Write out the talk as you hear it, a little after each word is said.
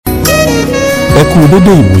ẹ kú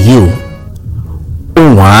dédé ìwòye o.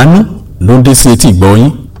 Ohùn Àánú ló ń dé sí etí ìgbọ́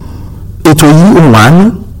yín. Ètò yìí Ohùn Àánú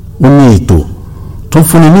ó ní ètò tó ń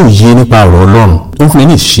fúnni ní òye nípa ọ̀rọ̀ Ọlọ́run, tó ń fúnni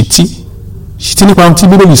ní ìṣítí nípa ohun tí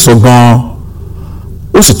Bíbélì sọ gan-an.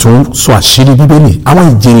 Ó sì tún sọ àṣírí Bíbélì, àwọn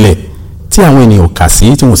ìjìnlẹ̀ tí àwọn ènìyàn kà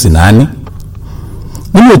sí tí wọ́n sì náà ní.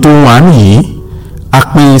 Nínú ètò Ohùn Àánú yìí a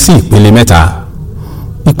pín sí ìpele mẹ́ta.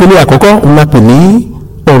 Ìpele àkọ́kọ́ òun la pè ní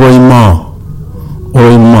ọ̀rọ̀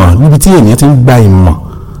ìmọ̀ níbi tí ènìyàn ti ń gba ìmọ̀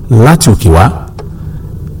láti òkè wá.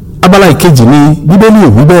 Abala ìkejì ni Bíbélì ò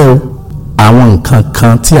wí bẹ́ẹ̀ o, àwọn nǹkan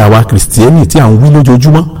kan tí àwa Kìrìsìtẹ́nì tí à ń wí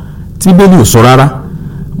lójoojúmọ́ tí Bíbélì ò sọ rárá,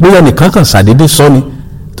 bóyá nìkan kan ṣàdédé sọ ni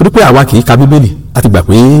torí pé àwa kì í ka Bíbélì, a ti gbà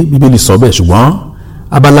pé Bíbélì sọ bẹ́ẹ̀, ṣùgbọ́n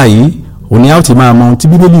abala yìí òní a ó ti máa mọ ohun tí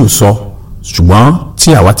Bíbélì ò sọ ṣùgbọ́n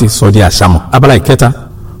tí àwa ti sọ di àṣàmọ̀. Abala ìkẹta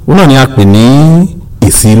òun náà ni a pè ní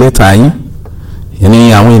èsì lẹ́tà yín, ìyẹn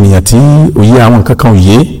ni àwọn ènìyàn tí òye àwọn nǹkan kan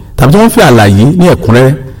òye tàbí tí wọ́n fẹ́ àlàyé ní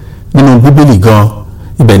ẹ̀kúnrẹ́rẹ́ nínú Bíbélì gan,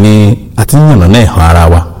 ibẹ̀ ni a ti ń yànnà náà hàn ara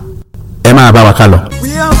wa. Ẹ máa bá wa ká lọ.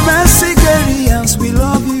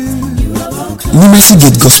 Ní Mercy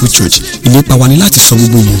Gate Gospel Church, ìlépa wa ni láti sọ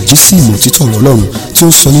gbogbo ènìyàn jí sí ìmọ̀ òtítọ́ ọ̀rọ̀ Ọlọ́run tí ó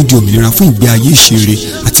ń sọ ní di òmìnira fún ìgbé ayé ìṣeré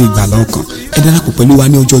àti ìgbàlà ọkàn. Ẹ darapọ̀ pẹ̀lú wa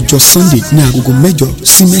ní ọjọ́ Sunday ní agogo 8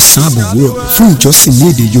 sí 9 àbọ̀ òwúrọ̀ fún ìjọsìn ní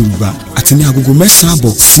èdè Yorùbá àti ní agogo 9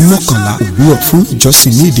 àbọ̀ sí 11 òwúrọ̀ fún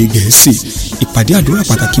ìjọsìn ní èdè Gẹ̀ẹ́sì. Ìpàdé àdúrà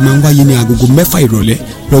pàtàkì máa ń wáyé ní agogo 6 ìrọ̀lẹ́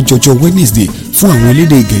lọ́jọ́jọ́ Wednesday fún àwọn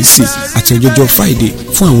elédè Gẹ̀ẹ́sì àti ọjọ́jọ́ Friday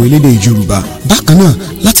fún àwọn elédè Yorùbá. Bákan náà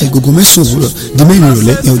láti agogo 9 òwúrọ̀ di 4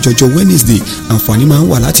 ìrọ̀lẹ́ ní ọjọ́jọ́ Wednesday, àǹfààní máa ń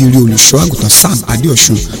wà láti rí olùṣọ́ àgùntàn Sam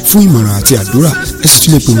Adéọ̀sùn fún ìmọ̀ràn àti àdúrà. Ẹ sì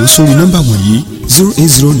tún lè pè wọ́n sórí nọ́mbà wọ̀nyí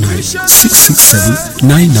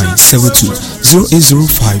 0809-667-9972,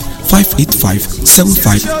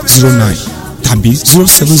 0805-585-7509 tàbí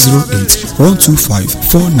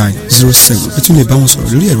 0708-125-4907. Ẹ tún lè bá wọn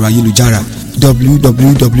sọ̀rọ̀ lórí ẹ̀rọ ayélujára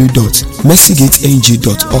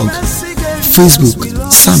www.mercygateng.org, Facebook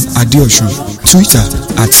Sam Adéọ̀sùn, Twitter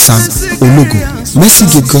 @SamOlogo. Mercy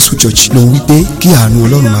Gate Gospel Church ló ń wí pé kí àánú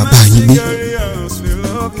Ọlọ́run máa bá yín gbé.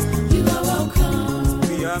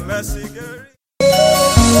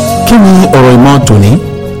 Kí ni ọ̀rọ̀ ìmọ̀ tòní?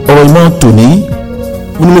 Ọ̀rọ̀ ìmọ̀ tòní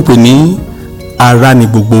ó ní mo pè ní ara ni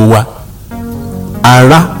gbogbo wa.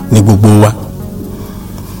 Ara ni gbogbo wa.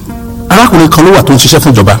 Arákùnrin kan ló wà tó ń ṣiṣẹ́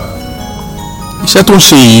fún ìjọba. Iṣẹ́ tó ń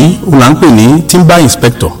ṣe yìí òun là ń pè ní timber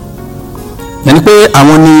inspector. Yẹn ni pé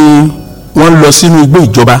àwọn ni wọ́n lọ sínú igbó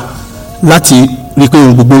ìjọba láti rí pé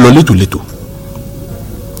ohun gbogbo lọ létòlétò.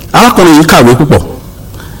 Arákùnrin yìí kàwé púpọ̀,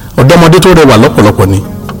 ọ̀dọ́mọdé tó rẹwà lọ́pọ̀lọpọ̀ ni.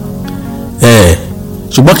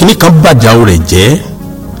 Ṣùgbọ́n kìnnì kan bàjá rẹ̀ jẹ́.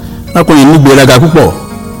 Arákùnrin ní gbéraga púpọ̀,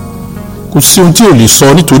 kò sí ohun tí ò lè sọ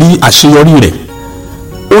nítorí àṣeyọrí rẹ̀.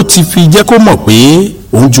 Ó ti fi jẹ́ kó mọ̀ pé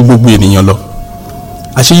òun ju gbogbo ènìyàn lọ.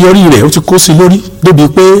 Àṣeyọrí rẹ̀ ó ti kó sí lórí débi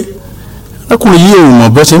pé arákùnrin yìí ò mọ̀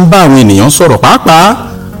bó ṣe ń bá àwọn ènìyàn sọ̀rọ̀, pàápàá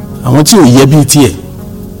àwọn tí ò yẹ bíi tiẹ̀.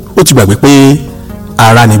 Ó ti gbàgbé pé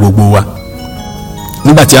ara ni gbogbo wa.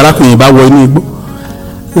 Nígbà tí arákùnrin bá wọ inú igbó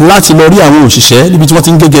láti lọ rí àwọn òṣìṣẹ́ níbi tí wọ́n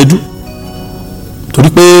ti ń gégẹdú, torí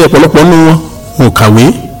pé ọ̀pọ̀lọpọ̀ nínú wọn ò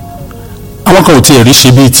kàwé, àwọn kan ò tiẹ̀ rí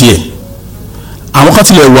ṣe bíi tiẹ̀, àwọn kan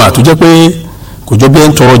tilẹ̀ wà tó jẹ́ pé kò jọ bí ẹ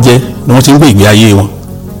ń tọrọ jẹ ni wọ́n ti ń gbé ìgbé ayé wọn.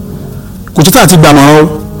 Kò tó tà ti gbàmọ̀ràn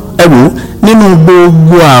ẹ wò nínú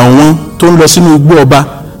gbogbo àwọn tó ń lọ sínú igbó ọba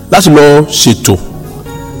láti lọ ṣètò,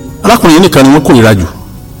 arákùnrin yìí nìkan ni wọ́n kórìíra jù.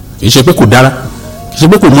 Kì í ṣe pé kò dára, kì í ṣe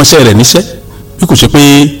pé kò mọṣẹ́ rẹ̀ níṣẹ́, bí kò ṣe pé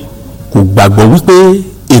kò gbàgbọ́ wípé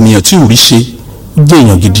ènìyàn tí ò rí ṣe jẹ́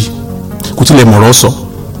èèyàn gidi, kò tilẹ̀ mọ̀rọ̀ sọ.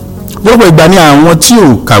 Gbogbo ìgbà ni àwọn tí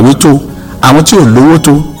ò kàwé tó, àwọn tí ò lówó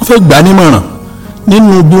tó, wọ́n fẹ́ gbà nímọ̀ràn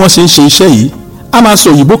nínú bí wọ́n ṣe ń ṣe iṣẹ́ yìí. A máa sọ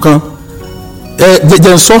òyìnbó kan,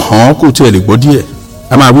 jẹjẹ ń sọ hàn kó tiẹ̀ lè gbọ́ díẹ̀.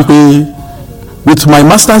 A máa wí pé with my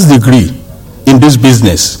master's degree in this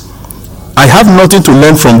business, I have nothing to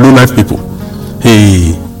learn from low life people.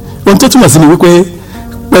 Ohun tó túmọ̀ sí ni wípé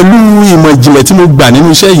pẹ̀lú ìmọ̀ ìjìnlẹ̀ tí mo gbà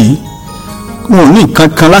nínú iṣẹ́ yìí, wọn ò ní nǹkan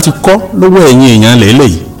kan láti kọ́ lọ́wọ́ ẹ̀yin èèyàn lẹ́lẹ̀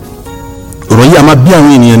yìí. Ọ̀rọ̀ yìí a máa bí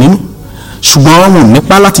àwọn ènìyàn nínú, ṣùgbọ́n wọn ò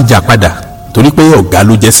nípa láti jà padà torí pé ọ̀gá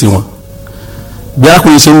ló jẹ́ sí wọn. Bí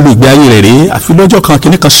arákùnrin ṣe ń lo ìgbé ayé rẹ̀ rèé, àfi lọ́jọ́ kan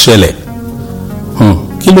kinní kan ṣẹlẹ̀.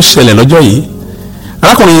 Kí ló ṣẹlẹ̀ lọ́jọ́ yìí?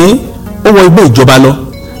 Arákùnrin yìí ó wọ igbó ìjọba lọ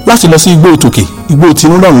láti lọ sí igbó tòkè, igbó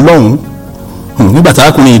tinú lọ́hùn. Nígbà tí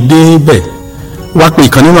arákùnrin yìí dé bẹ̀, wá pe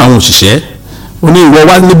ìkan nínú àwọn òṣìṣẹ́, ó ní ìwọ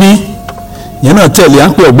wá níbí. Ìyẹn náà tẹ̀lé à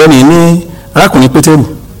ń pè ọ̀gbẹ́ni ní arákùnrin Pétérù.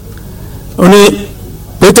 Ó ní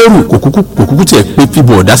Pétérù kò kúkú tiẹ̀ pé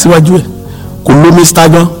fíbọ̀ ọ̀dá síwájú ẹ̀, kò ló Mr.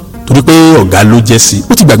 gan torí pé ọ̀gá ló jẹ́ sí.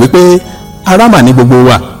 Ó ti gbàgbé pé ara mà ní gbogbo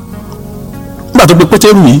wa. Nígbà tó pe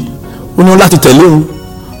Pétérù yìí, ó ní láti tẹ̀lé òun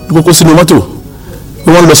ní kókó sínú mọ́tò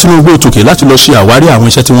wọ́n lọ sínú igbó òtòkè láti lọ ṣe àwárí àwọn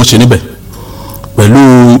iṣẹ́ tí wọ́n ṣe níbẹ̀ pẹ̀lú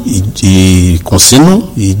ìkùnsínú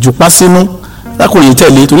ìjupásínú lákùnrin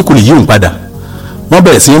tẹ̀lé torí kò lè yí òun padà. Wọ́n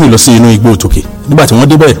bẹ̀rẹ̀ sí rìn lọ sí inú igbó òtòkè. Nígbà tí wọ́n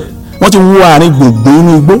débẹ̀ wọ́n ti wọ àárín gbùngbùn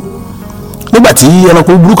inú igbó. Nígbà tí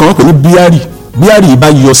ẹranko burúkú kan wọ́n pè ní bíárì bá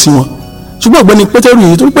yọ sí wọn. Ṣùgbọ́n ọ̀gbẹ́ni Pétérù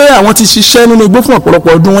yìí torí pé àwọn ti ṣiṣẹ́ nínú igbó fún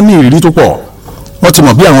ọ̀pọ̀lọpọ̀ ọdún, wọ́n ní ìrírí tó pọ̀. Wọ́n ti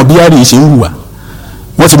mọ̀ bí àwọn bíárì ṣe ń hùwà.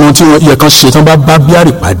 Wọ́n ti mọ̀ ohun tí wọ́n yẹ kan ṣe tán bá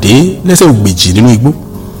bíárì pàdé lẹ́sẹ̀ ògbèjì nínú igbó.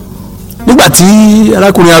 Nígbà tí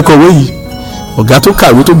arákùnrin akọ̀wé yìí, ọ̀gá tó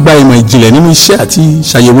kàwé tó gba ìmọ̀ ìjìnlẹ̀ nínú iṣẹ́ àti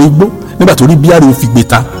ṣàyẹ̀wò igbó, nígbà tó rí bíárì ó fi gbé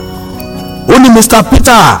ta. Ó ní Mr.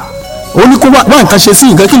 Peter, ó ní kó wá nǹkan ṣe sí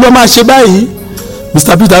nǹkan, kí ló máa ṣe báyìí?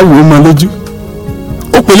 Mr. Peter wò ó mọ lójú.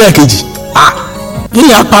 Ó pè lẹ́ẹ̀kejì. Kí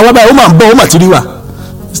ni apá wá báyìí? Ó máa ń bọ̀, ó máa ti rí wa.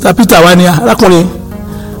 Mr. Peter wá ní arákùnrin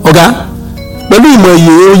ọ̀gá, pẹ̀lú ìmọ̀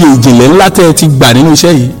oyè ìjìnlẹ̀ ńlá tẹ́ ẹ ti gbà nínú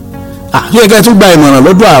iṣẹ́ yìí, kí ẹ kẹ́ tún gba ìmọ̀ràn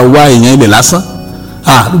lọ́dọ̀ àwa èèyàn ilẹ̀ lásán.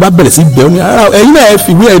 Ló bá bẹ̀rẹ̀ sí bẹ̀ ọ́ ní ara ẹ̀yin náà ẹ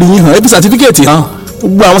fi ìwé ẹ̀rí yín hàn, ẹ fi sàtífíkẹ́ẹ̀tì hàn,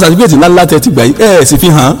 gbogbo àwọn sàtífíkẹ́ẹ̀tì ńlá tẹ́ ẹ ti gbà yìí ẹ sì fi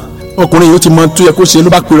hàn. Ọkùnrin yìí ó ti mọ tó yẹ kó ṣe, ló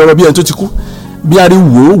bá pe rọrọ bí ẹni tó ti kú. Bíárì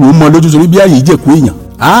wò ó mọ lójú torí Bíárì yìí jẹ̀kú èèyàn.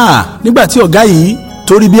 Nígbà tí ọ̀gá yìí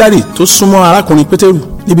tó rí Bíárì tó súnmọ́ arákùnrin Pétérù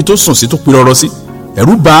níbi tó sùn sí tó pe rọrọ sí,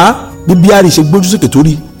 ẹ̀rù bà bí Bíárì ṣe gbójú sókè tó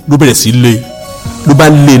rí, ló bẹ̀rẹ̀ sí lé, ló bá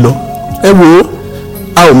lé lọ. Ẹ wò ó,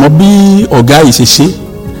 a ò mọ bí ọ̀gá yìí ṣe,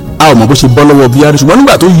 a ò mọ bó ṣe bọ́ lọ́wọ́ Bíárì, ṣùgbọ́n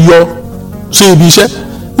nígbà tó yọ sí ibi iṣẹ́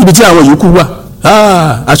níbi tí àwọn yòókù wà,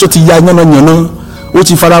 aṣọ ti ya yánnayànna, ó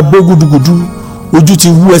ti fara bó gúdugùdu, ojú ti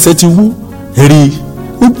wú, ẹsẹ̀ ti wú. Ẹ̀rí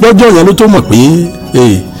lọ́jọ́ yẹn ló tó mọ̀ pé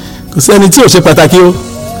kò sẹ́ni tí ò ṣe pàtàkì o,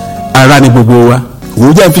 ara ni gbogbo wa.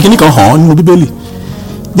 Òun jẹ́ ìfikíní kan hàn nínú Bíbélì.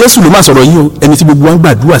 Jésù ló máa sọ̀rọ̀ yìí o, ẹni tí gbogbo wa ń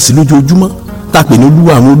gbàdúrà sí lójoojúmọ́, tá a pè ní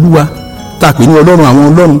Olúwa àwọn olúwa, tá a pè ní Ọlọ́run àwọn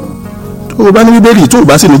ọlọ́run. Tó o bá ní Bíbélì tó o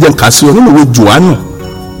bá sì ní jẹ́ ń kà sí ọ nínú ìwé Jòhánù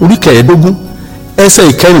orí 15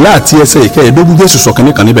 ẹsẹ̀ 14 àti ẹsẹ̀ 15, Jésù sọ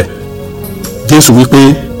kínní kan níbẹ̀. Jésù wípé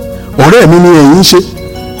ọ̀rẹ́ mi ni ẹ̀yin ṣe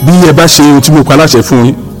bí ẹ bá ṣe ohun tí mo pa láṣẹ fún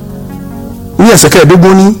yín. Ní ẹsẹ̀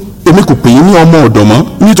 15 ní èmi kò pè yín ní ọmọ ọ̀dọ̀ mọ́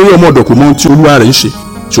nítorí ọmọ ọ̀dọ̀ kò mọ ohun tí olúwa rẹ̀ ń ṣe,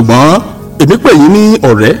 ṣùgbọ́n èmi pè yín ní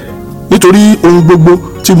ọ̀rẹ́ nítorí ohun gbogbo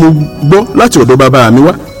tí mo gbọ́ láti ọ̀dọ̀ bàbá mi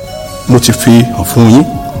wá mo ti fi hàn fún yín.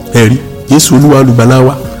 Ẹ̀rí Jésù Olúwa olùgbàlà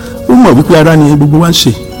wa, ó mọ̀ wípé ara ni gbogbo wa ń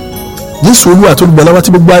ṣe. Jésù Olúwa tó olùgbàlà wa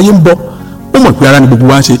tí gbogbo ayé ń bọ̀, ó mọ̀ pé ara ni gbogbo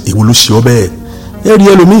wa ń ṣe. Èwo ló ṣe ọ bẹ́ẹ̀? Ẹ̀rí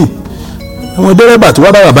ẹlòmíì, àwọn dẹ́rẹ́bà tó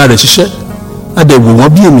wá bá bàbá rẹ̀ ṣiṣẹ́, á dẹ̀ wò wọ́n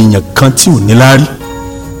bí ènìyàn kan tí ò ní láárí.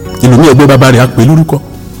 Ẹlòmíì ẹgbẹ́ bàbá rẹ̀ á pè lórúkọ,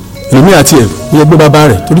 ẹlòmíì àti ẹgbẹ́ bàbá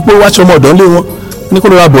rẹ̀ torí pé ó wá ṣe ọmọ ọ̀dọ́ ńlé wọn ní kó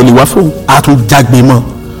ló wá bọ̀ọ̀lì wá fóun, á tún jágbe mọ́.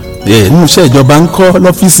 Nínú iṣẹ́ ìjọba ń kọ́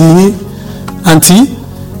lọ́fíìsì yín, àǹtí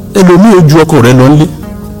ẹlòmíì ó ju ọkọ rẹ̀ lọ ńlé,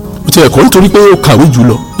 ó ti ẹ̀kọ́ nítorí pé ó kàwé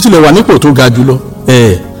jùlọ, ó sì lè wà nípò tó ga jùlọ.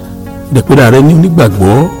 Dẹ̀pẹ́dà rẹ ní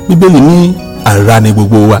onígbàgbọ́, Bíbélì ní ara ni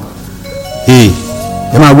gbogbo wa.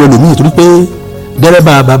 Ẹ máa wo ẹlòmíì torí pé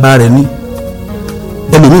dẹ́rẹ́bà bàbá rẹ̀ ní,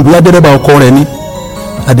 ẹlòmíì bóyá dẹ́rẹ́bà ọkọ rẹ̀ ní,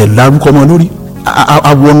 adẹ̀ larúkọ ọmọ lórí,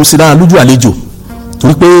 awọnu sí dára lójú àlejò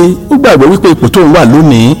torí pé ó gbàgbọ́ wípé ipò tó ń wà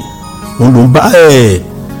lónìí òun ló ń bá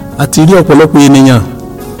àti rí ọ̀pọ̀lọpọ̀ ènìyàn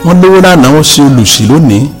wọ́n lówó lánàá wọ́n ṣe olùsì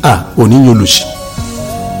lónìí, òní yóò olùsì.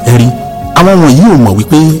 Ẹ̀rí àwọn wọ̀nyí ò mọ̀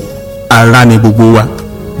wípé ara ni gbogbo wa.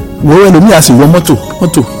 Wọ́n ẹlòmíì á sì wọ mọ́tò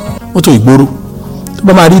ìgboro, tó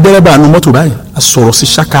bá máa rí dẹ́rẹ́bà nu mọ́tò báyìí á sọ̀rọ̀ sí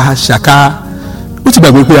ṣáká, ó ti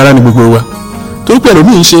gbàgbé pé ara ni gbogbo wa torí pé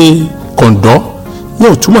ẹlòmíì ń ṣe kọ̀ǹdọ́,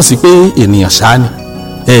 yóò túmọ̀ sí pé ènìyàn ṣáá ni.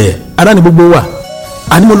 Ara ni gbogbo wa.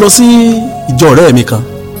 Àní mo lọ sí ìjọ ọ̀rẹ́ mi kan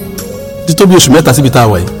títí bí oṣù 3 síbi tá a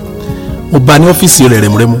wà yìí, mo bá ní ọ́fíìsì rẹ̀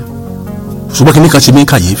rẹ̀múrẹ́mú, ṣùgbọ́n kìnìún kan ṣe mí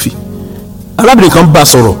kàyéfì. Arábìnrin kan bá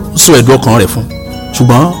sọ̀rọ̀, ó sọ ẹ̀dùn ọkàn rẹ̀ fún,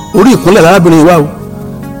 ṣùgbọ́n orí ìkúnlẹ̀ arábìnrin wà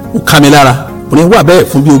ó ká mi lára. Òní wà bẹ́ẹ̀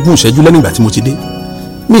fún bí 20 ìṣẹ́jú lẹ́yìn ìgbà tí mo ti dé.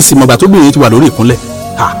 Ní ìsìnmọ̀ ìgbà tó bìnrin yìí ti wà lórí ìkúnlẹ̀.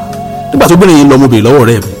 Nígbà tó bìnrin yìí lọ mo bèrè lọ́wọ́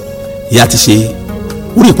rẹ̀ mi, ìyá ti ṣe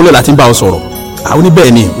orí ìkúnlẹ̀ láti ń bá ọ sọ̀rọ̀. Àwọn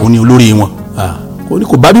oníbẹ̀ẹ́ ni òun ni olórí wọn.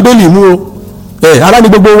 Kò bá Bíbélì mú o. Ara ni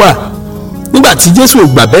gbogbo wa. Nígbà tí Jésù ò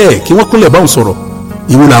gbà bẹ́ẹ̀ kí wọ́n kúnlẹ̀ báwọn sọ̀rọ̀,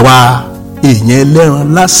 ìwọ làwa èèyàn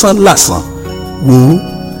ẹlẹ́ran lásán wò ó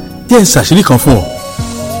jẹ́ ìṣàṣírí kan fún ọ.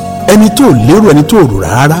 Ẹni tó lérò, ẹni tó rò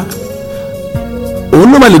rárá,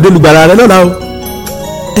 òun ló máa lè dolùgbàlà rẹ lọ́la o.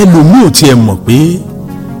 Ẹlòmíì ò tiẹ̀ mọ̀ pé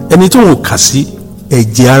ẹni tó ń kà sí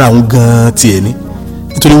ẹ̀jẹ̀ ara òun gan-an tiẹ̀ ni,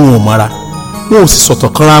 nítorí wọn ò mọra, wọn ò sì sọ̀tọ̀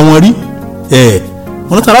kanra wọn rí.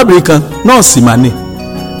 Wọn lọ́ta arábìnrin kan nọ́ọ̀sì mà ní,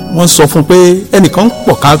 wọ́n sọ fún pé ẹnìkan ń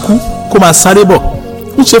pọ̀ ká kú kó máa sáré bọ̀,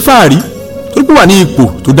 ń ṣe fáàrí torí pé wà ní ipò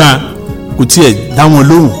tó dáa, kò tiẹ̀ dá wọn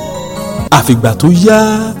lóhùn. Àfìgbà tó yá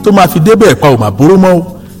tó máa fi débẹ̀ pa ò máa bóró mọ́ o.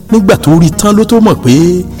 Nígbà tó rí tán ló tó mọ̀ pé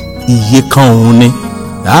iye kan òun ni,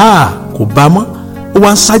 kò bá mọ́, ó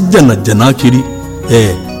wá ń sá jẹ̀nàjẹ̀nà kiri.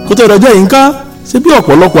 Kó tó ìrọ̀jẹ́ yìí ń ká ṣé bí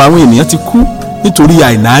ọ̀pọ̀lọpọ̀ àwọn ènìyàn ti kú nítorí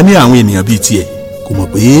àìnáání àwọn ènìyàn bíi tiẹ̀, kò mọ̀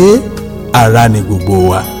pé ara ni gbogbo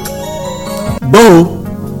wa. gbọ́ o,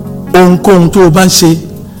 ohunkóhun tó o bá ń ṣe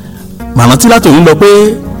mà rántí látòní lọ pé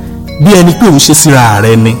bí ẹni pé òun ṣe síra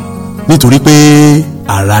rẹ ni, nítorí pé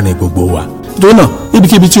ara ni gbogbo wa. nítorí náà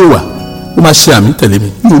ibikíbi tí o wà ó máa ṣe àmì tẹ̀lé mi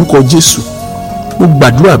ní orúkọ Jésù. mo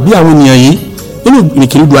gbàdúrà bí àwọn ènìyàn yìí nínú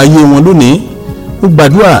ìrìnkèrindò ayé wọn lónìí, mo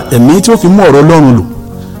gbàdúrà ẹ̀mí tí ó fi mú ọ̀rọ̀ Ọlọ́run lò,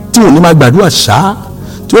 tí wọn ò ní máa gbàdúrà ṣáá,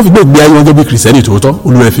 tí wọ́n fi gbé ìgbé ayé wọn gẹ́gẹ́ bí kìrìsìtẹ́nì tòótọ́,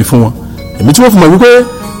 Olúwa fi fún wọn. ẹ̀mí tí wọ́n fi mọ̀ wípé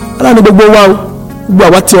ara ni gbogbo wa o, gbogbo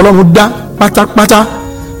àwa tí Ọlọ́run dá pátápátá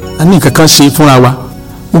a ní nǹkan kan ṣe fúnra wa.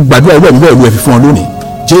 mo gbàdúrà ìwé ẹ̀mí bẹ́ẹ̀ Olúwa fi fún wọn lónìí,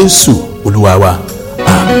 Jésù Olúwa wa,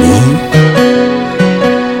 àmín.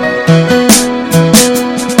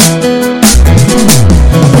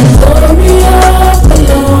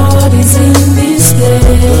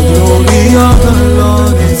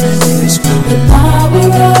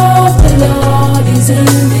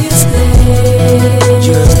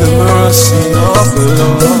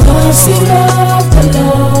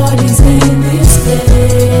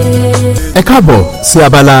 Ẹ káàbọ̀ sí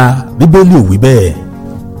abala Bíbélì ò wí bẹ́ẹ̀.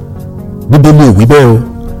 Bíbélì ò wí bẹ́ẹ̀ o.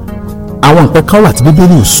 Àwọn nǹkan kan wà tí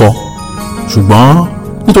Bíbélì ò sọ, ṣùgbọ́n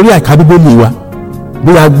nítorí àìka Bíbélì wa,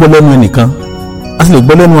 bóyá gbọ́ lẹ́nu ẹnìkan, a sì lè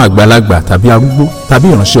gbọ́ lẹ́nu àgbàlagbà tàbí arúgbó tàbí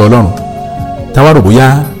ìránṣẹ́ Ọlọ́run, táwa rò bóyá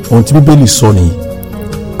ohun tí Bíbélì sọ nìyí.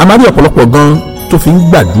 A máa rí ọ̀pọ̀lọpọ̀ gan tó fi ń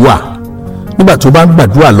gbàdúrà. Nígbà tó bá ń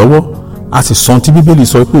gbàdúrà lọ́wọ́, a sì sọ ohun tí Bíbélì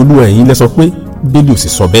sọ pé Olúwa ẹ̀yin lẹ sọ pé Bíbélì ò sì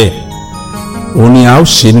sọ bẹ́ẹ̀. Òun ni a ó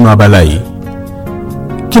ṣe nínú abala yìí.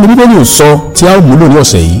 Kí ni Bíbélì ò sọ tí a ó múlò ní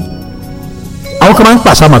ọ̀sẹ̀ yìí? Àwọn kan máa ń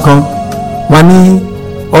pàṣàmọ̀ kan, wọ́n ní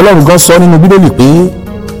Ọlọ́run gan sọ nínú Bíbélì pé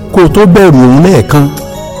kó o tó bẹ̀rù òun lẹ́ẹ̀kan,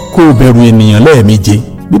 kó o bẹ̀rù ènìyàn lẹ́ẹ̀méje.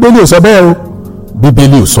 Bíbélì ò sọ bẹ́ẹ̀ o.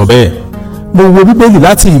 Bíbélì ò sọ bẹ́ẹ̀. Mo wo Bíbélì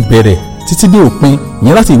láti ìbẹ̀rẹ̀ títí dé òpin,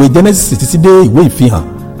 ìyẹn láti ìwé Genesis títí dé ìwé Ìfihàn.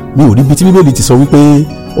 Mi ò rí ibi tí Bíbélì ti sọ wípé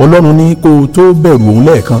Ọlọ́run ní kó o tó bẹ̀rù òun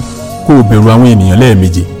lẹ́ẹ̀kan, kó o bẹ̀rù àwọn ènìyàn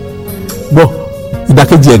lẹ́ẹ̀méje. Gbọ́,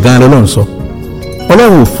 ìdàkejì ẹ̀ gan-an lọ́lọ́run sọ.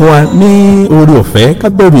 Ọlọ́run ò fún wa ní oore ọ̀fẹ́ ká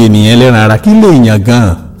bẹ̀rù ènìyàn ẹlẹ́ran ara. Kí lè èèyàn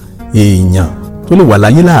gan-an? Èèyàn tó lè wà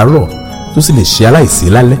láyé láàárọ̀ tó sì lè ṣe aláìsí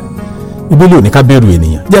lálẹ́. Bíbélì ò ní ká bẹ̀rù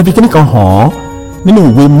ènìyàn. Jẹ́ àfi kíní kan hàn án nínú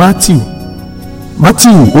ìwé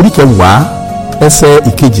Mátíù orí 10 ẹsẹ̀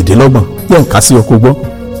 22. Jẹ́ n kà sí ọ kó gbọ́.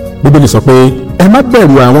 Bíbélì sọ pé ẹ má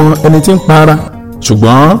bẹ̀rù àwọn ẹni tí ń pa ara,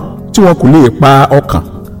 ṣùgbọ́n tí wọn kò lè pa ọkàn,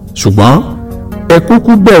 ṣùgbọ́n ẹ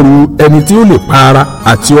kúkú bẹ̀rù ẹni tí ó lè pa ara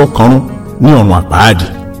àti ọkàn run ní ọ̀run àpáàdì.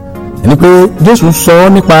 Ẹni pé Jésù sọ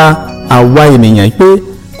nípa àwa ènìyàn pé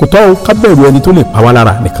kò tọ́ ká bẹ̀rù ẹni tó lè pa wá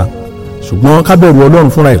lára nìkan, ṣùgbọ́n ká bẹ̀rù Ọlọ́run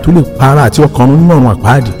fúnra ẹ̀ tó lè pa ara àti ọkàn run ní ọ̀run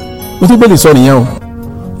àpáàdì. Ó ti Bíbélì sọ nìyẹn o.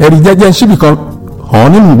 Ẹ̀rí jẹ́jẹ́ síbì kan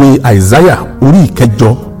hàn nínú ìwé Àìsáyà orí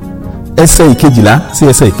 9 ẹsẹ̀ 12 sí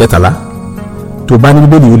ẹsẹ̀ 13. Tó bá ní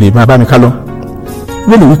Bíbélì o lè máa bá mi ká lọ.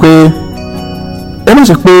 Bíbélì wípé ẹ má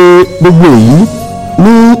ṣe pé gbogbo èyí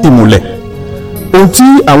ní ìmùlẹ̀, ohun tí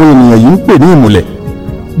àwọn ènìyàn yìí ń pè ní ìmùlẹ̀,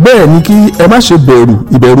 bẹ́ẹ̀ ni kí ẹ má ṣe bẹ̀rù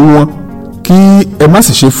ìbẹ̀rù wọn, kí ẹ má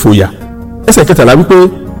sì ṣe fòyà. Ẹsẹ̀ 13 wípé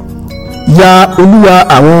ya Olúwa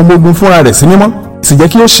àwọn ọmọ ogun fúnra rẹ̀ sí mímọ́, sì jẹ́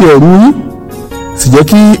kí ó ṣe ẹ̀rù yín, sì jẹ́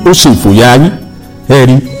kí ó ṣe ìfòyà yín.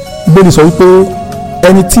 Ẹ̀rí Bíbélì sọ wípé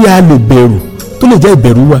ẹni tí a lè bẹ̀rù, tó lè jẹ́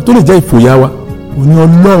ìbẹ̀rù wa, tó lè jẹ́ ìfòyà wa, òun ni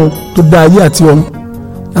Ọlọ́run tó dá ayé àti ọ̀run.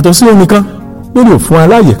 Yàtọ̀ sí òun nìkan lórí òfin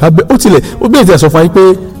aláyè ká bẹ ó tilẹ̀ ó bẹ́ẹ̀ tí a sọ fún wa pé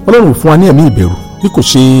Ọlọ́run ò fún wa ní ẹ̀mí ìbẹ̀rù bí kò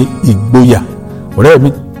ṣe ìgboyà. Ọ̀rẹ́ mi,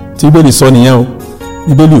 tí Bíbélì sọ nìyẹn o.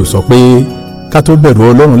 Bíbélì ò sọ pé ká tó bẹ̀rù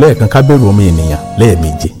Ọlọ́run lẹ́ẹ̀kan ká bẹ̀rù ọmọ ènìyàn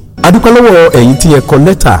lẹ́ẹ̀méje. A dúpẹ́ lọ́wọ́ ẹ̀yin tí ẹ kọ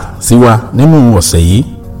lẹ́tà sí wa nínú ọ̀sẹ̀ yìí.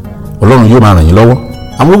 Ọlọ́run yóò máa ràn yín lọ́wọ́.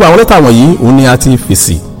 Gbogbo àwọn lẹ́tà wọ̀nyí òun ni a ti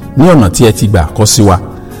fèsì ní ọ̀nà tí ẹ ti gbà kọ sí wa.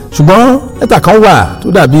 Ṣùgbọ́n lẹ́tà kan wà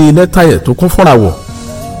tó dàbí lẹ́tà ẹ̀ tó kún fúnra wọ̀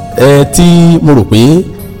tí mo rò pé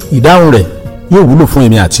ìdáhùn rẹ̀ yóò wúlò fún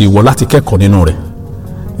èmi àti ìwọ láti kẹ́kọ̀ọ́ nínú rẹ̀.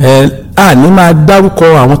 A ní máa dárúkọ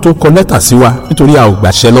àwọn tó kọ lẹ́tà sí wa nítorí a ò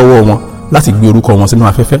gbàṣẹ lọ́wọ́ wọn láti gbé orúkọ wọn sínú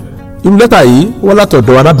afẹ́fẹ́. Irú lẹ́tà yìí wọ́n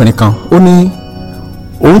látọ̀dọ̀ arábìnrin kan. Ó ní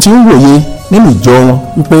òun ti ń wòye nínú ìjọ wọn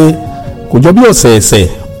wípé kò jọ bí ọ̀sẹ̀ẹ̀sẹ̀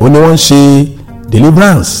ó ní wọ́n ń ṣe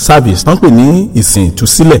deliverance service tán pè ní ìsìn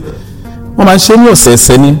ìtúsílẹ̀. Wọ́n máa ń ṣe ní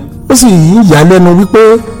ọ̀sẹ̀ẹ̀sẹ̀ ni. Ó sì yà lẹ́nu wípé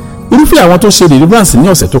irúfẹ́ àwọn tó ṣe deliverance ní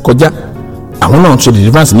ọ̀sẹ̀ tó kọjá, àwọn náà ṣe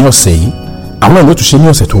deliverance ní ọ̀sẹ̀ yìí, àwọn náà ló tún ṣe ní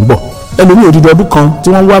ọ̀sẹ̀ tó ń bọ̀. Ẹlòmíì odidi ọdún kan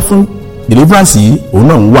tí wọ́n wá fún deliverance yìí, òun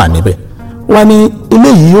náà ń wà níbẹ̀. Wọ́n ní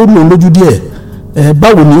eléyìí ó lò lójú díẹ̀.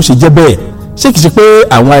 Báwo ni ó ṣe jẹ́ bẹ́ẹ̀? Ṣé kìí ṣe pé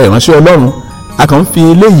àwọn ìránṣẹ́ Ọlọ́run a kàn ń fi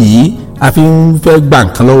eléyìí a fi ń fẹ́ gba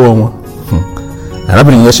nǹkan lọ́wọ́ wọn?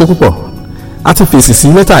 Arábìnrin yẹn ṣe púpọ̀. A ti fèsì sí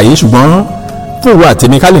lẹ́tà yìí, ṣùgbọ́n fún ìwà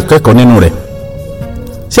àtẹ̀mí ká lè kẹ́kọ̀ọ́ nínú rẹ̀.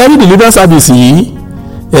 Ṣé rí deliverance service yìí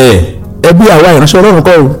ẹbí àwa ìránṣẹ́ Ọlọ́run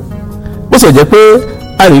kọ́ o bó ṣe jẹ́ pé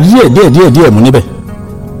a lè rí díẹ̀ mú níbẹ̀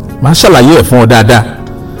máa ṣàlàyé ẹ̀ fún ọ dáadáa.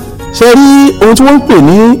 ṣe rí ohun tí wọ́n ń pè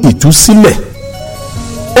ní ìtúsílẹ̀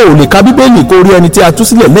o ò lè ka Bíbélì kó rí ẹni tí a tú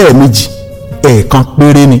sílẹ̀ lẹ́ẹ̀mejì ẹ̀ẹ̀kan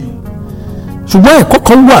péré ni ṣùgbọ́n ẹ̀kọ́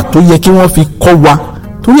kan wà tó yẹ kí wọ́n fi kọ́ wa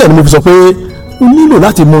torí ẹ̀ ni mo fi sọ pé o nílò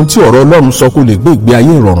láti mọ ohun tí ọ̀rọ̀ Ọlọ́run sọ kó lè gbé ìgbé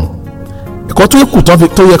ayé ìrọ̀rùn. ẹ̀kọ́ tó kù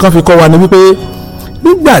tó yẹ kán fi kọ́ wa ni wípé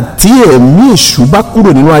nígbà tí ẹ̀mí èṣù bá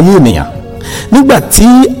kúrò nínú ayé ènìyàn nígbà tí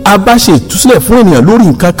a bá ṣe ìtúsílẹ̀ fún ènìyàn lórí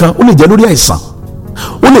nǹkan kan ó lè jẹ́ lórí àìsàn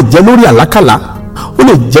ó lè jẹ́ lórí àlákàlà ó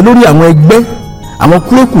lè jẹ́ lórí àwọn ẹgbẹ́ àwọn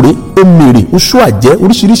kúrékùré emèrè oṣù àjẹ́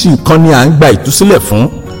oríṣiríṣi nǹkan ni à ń gba ìtúsílẹ̀ fún.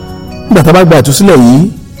 nígbà tá a bá gba ìtúsílẹ̀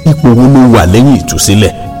yìí ipò wo ló wà lẹ́yìn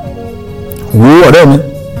ìtúsílẹ̀? wo ọ̀rẹ́ mi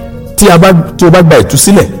tí o bá gba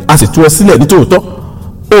ìtúsílẹ̀ a sì tú ọ sílẹ̀ nítòótọ́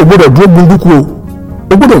o ò gbọ́dọ̀ dúró gbunduku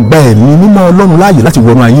o gbọ́dọ̀ gba ẹ̀mí mímọ́ Ọlọ́run láàyè láti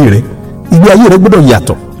wọnú ayé rẹ ìgbé ayé rẹ gbọ́dọ̀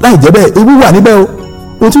yàtọ̀ láì jẹ́ bẹ́ẹ̀ ewu wà níbẹ̀ o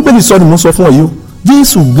ohun tí Bíbélì sọ ni mo sọ fún ọ yìí o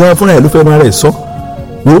Jésù gan fúnra ẹ̀ ló fẹ́ máa rẹ̀ sọ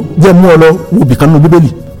wo jẹ́ mú ọ lọ wo bìkan nínú Bíbélì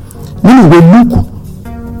nínú ìwé Lúùkù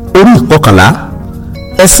orí 11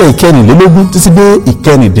 ẹsẹ̀ 14 títí dé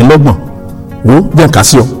 15 wo jẹ́ nǹkan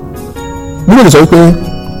sí ọ. Bíbélì sọ wípé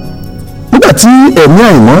nígbà tí ẹ̀mí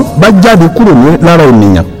àìmọ́ bá jáde kúrò lára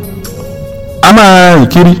ènìyàn a máa rìn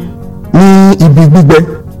kiri ní ibi gbígbẹ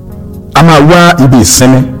a máa wá ibi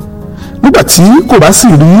ìsinmi nígbà tí kò bá sì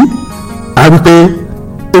rí a rí pé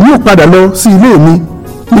èmi ò padà lọ sí ilé mi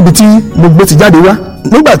níbi tí mo gbé ti jáde wá.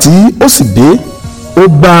 nígbà tí ó sì dé ó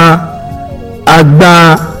gba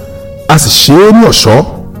agbá a sì ṣe é ní ọ̀ṣọ́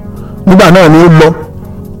nígbà náà ni ó lọ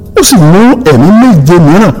ó sì mú ẹ̀mí méje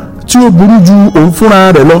mìíràn tí ó burú ju òun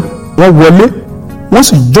fúnra rẹ̀ lọ wọ́n wọlé wọ́n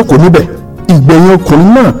sì jókòó níbẹ̀ ìgbẹ̀yìn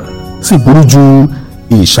ọkùnrin náà sì burú ju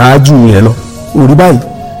ìṣáájú rẹ̀ lọ. orí báyìí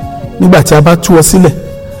nígbà tí a bá tú ọ sílẹ̀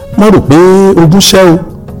mo rò pé ogun ṣẹ́ o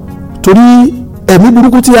torí ẹ̀mí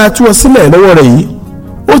burúkú tí a tú ọ sílẹ̀ lọ́wọ́ rẹ̀ yìí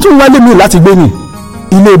ó tún wálé mi láti gbé ni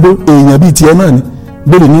ilé ibo èèyàn bíi tiẹ̀ náà ni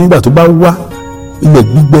bẹ́ẹ̀ ni nígbà tó bá wá ilẹ̀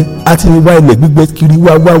gbígbẹ á ti wá ilẹ̀ gbígbẹ kiri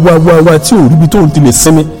wá tí ò ríbi tóun ti lè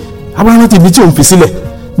sinmi àwa rántí ibi tí òun fi sílẹ̀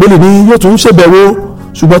bẹ́ẹ̀ ni yóò tún ṣèbẹ̀wò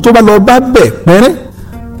ṣùgbọ́n tó bá lọ bá bẹ̀ pẹ́rẹ́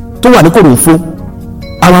tó wà ní kòròfo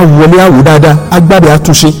àwa wọlé àwò dáadáa agbábẹ́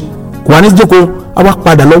àtúnṣe kò wá ní jókòó àwa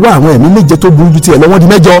padà lọ wá àwọn ẹ̀mí méje tó burú ju tiẹ̀ lọ wọ́n di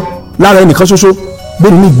 8 lára ẹnìkan ṣoṣo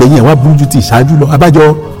bẹ́ẹ̀ ni ìgbẹ̀yìn àwa burú ju ti ìṣáájú lọ abájọ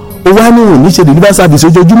ó wá ní òní ṣe deliver service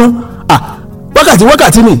ojoojúmọ́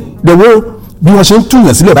wákàtí ni lẹ́wọ́ bí wọ́n ṣe ń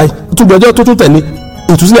túyàn sílẹ̀ báyìí tó di ọjọ́ tó tún tẹ̀lé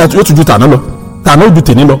ìtúsílẹ̀ yóò tún ju tàná lọ tàná ó ju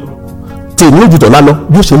tèní lọ tèní ó ju tọ̀la lọ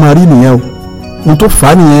bí ó ṣe máa rí nìyẹn o ohun tó fà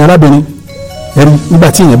á nìyẹn arábìnrin ẹ̀rí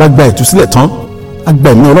nígbà tí èèyàn bá gba ìtúsílẹ̀ tán á gba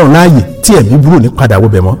ẹ̀mí Ọlọ́run láàyè tí ẹ̀mí burú ní padà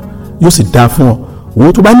wọbẹ̀ mọ́ yóò sì dáa fún ọ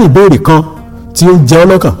òun tó bá ní ìbéèrè kan tí ó jẹ́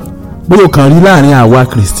ọlọ́kàn bóyá o kàn rí láàrin àwa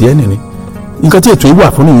kìrìsìtẹ́nì ni nǹkan tí ètò yìí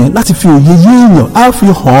wà fún nìyẹn láti fi òye yé èèyàn á fi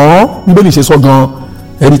hàn án Bíbélì ṣe sọ gan-an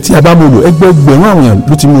ẹ̀rí tí a bá mú lò ẹgbẹ̀rún àwọn èèyàn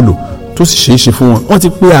ló ti mú lò tó sì ṣeé ṣe fún wọn wọ́n ti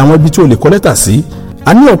pe àwọn ibi tí o lè kọ lẹ́tà sí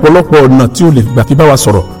a ní ọ̀pọ̀lọpọ̀ ọ̀nà tí o lè gbà fi bá wa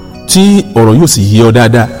sọ̀rọ̀ tí ọ̀rọ̀ yóò sì yé ọ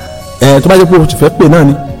dáadáa tó bá jẹ́ pé o ti fẹ́ pè náà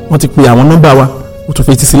ni wọ́n ti pe àwọn nọ́mbà wa o tún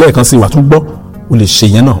fi ti sílẹ̀ kan sí wa tún gbọ́ o lè ṣe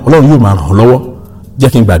yẹn náà Ọlọ́run yóò máa ràn ọ́ lọ́wọ́ jẹ́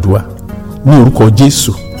kí n gbàdúrà ní orúkọ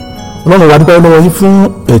Jésù Ọlọ́run wa dúpẹ́ lọ́wọ́ yín fún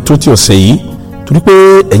ètò ti ọ̀sẹ̀ yìí torí pé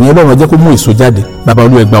ẹ̀yin Ọlọ́run jẹ́ kó mú èso jáde bàbá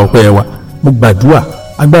Olúwa gba ọpẹ́ wa mo gbàdúrà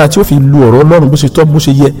agbára tí ó fi lu ọ̀rọ̀ Ọlọ́run bó ṣe tọ́ bó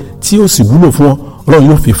ṣe yẹ tí ó sì wúlò fún ọ Ọlọ́run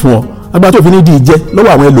yóò fi fún ọ agbára tó fi ní di ìjẹ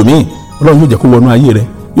lọ́wọ́ àwọn ẹlòmíín Ọlọ́run yóò jẹ́ kó wọnú ayé rẹ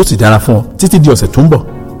yóò sì dára fún ọ títí di ọ̀sẹ̀ tó ń bọ̀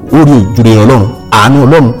orí òjúre Ọlọ́run àánú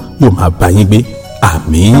Ọlọ́run yóò máa bá yín gbé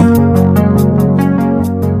àmín.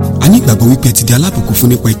 a ní ìgbàgbọ́ wípé ẹ ti di alábùkún fún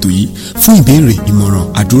nípa ètò yìí fún ìbéèrè ìmọ̀ràn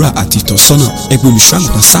àdúrà àti ìtọ́sọ́nà ẹ pè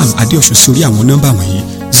olùṣọ́-àgùntàn Sam Adéọ̀ṣun sí orí àwọn nọ́mbà wọ̀nyí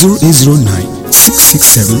 0809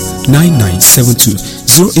 667 9972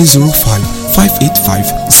 0805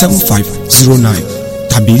 585 7509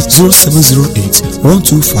 tàbí 0708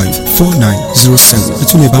 125 4907. ẹ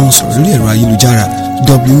tún lè bá wọn sọ̀rọ̀ lórí ẹ̀rọ ayélujára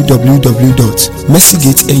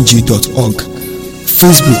www.mercygateng.org,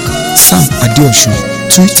 Facebook Sam Adeosun,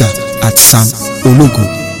 Twitter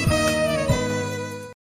 @SamOlogo.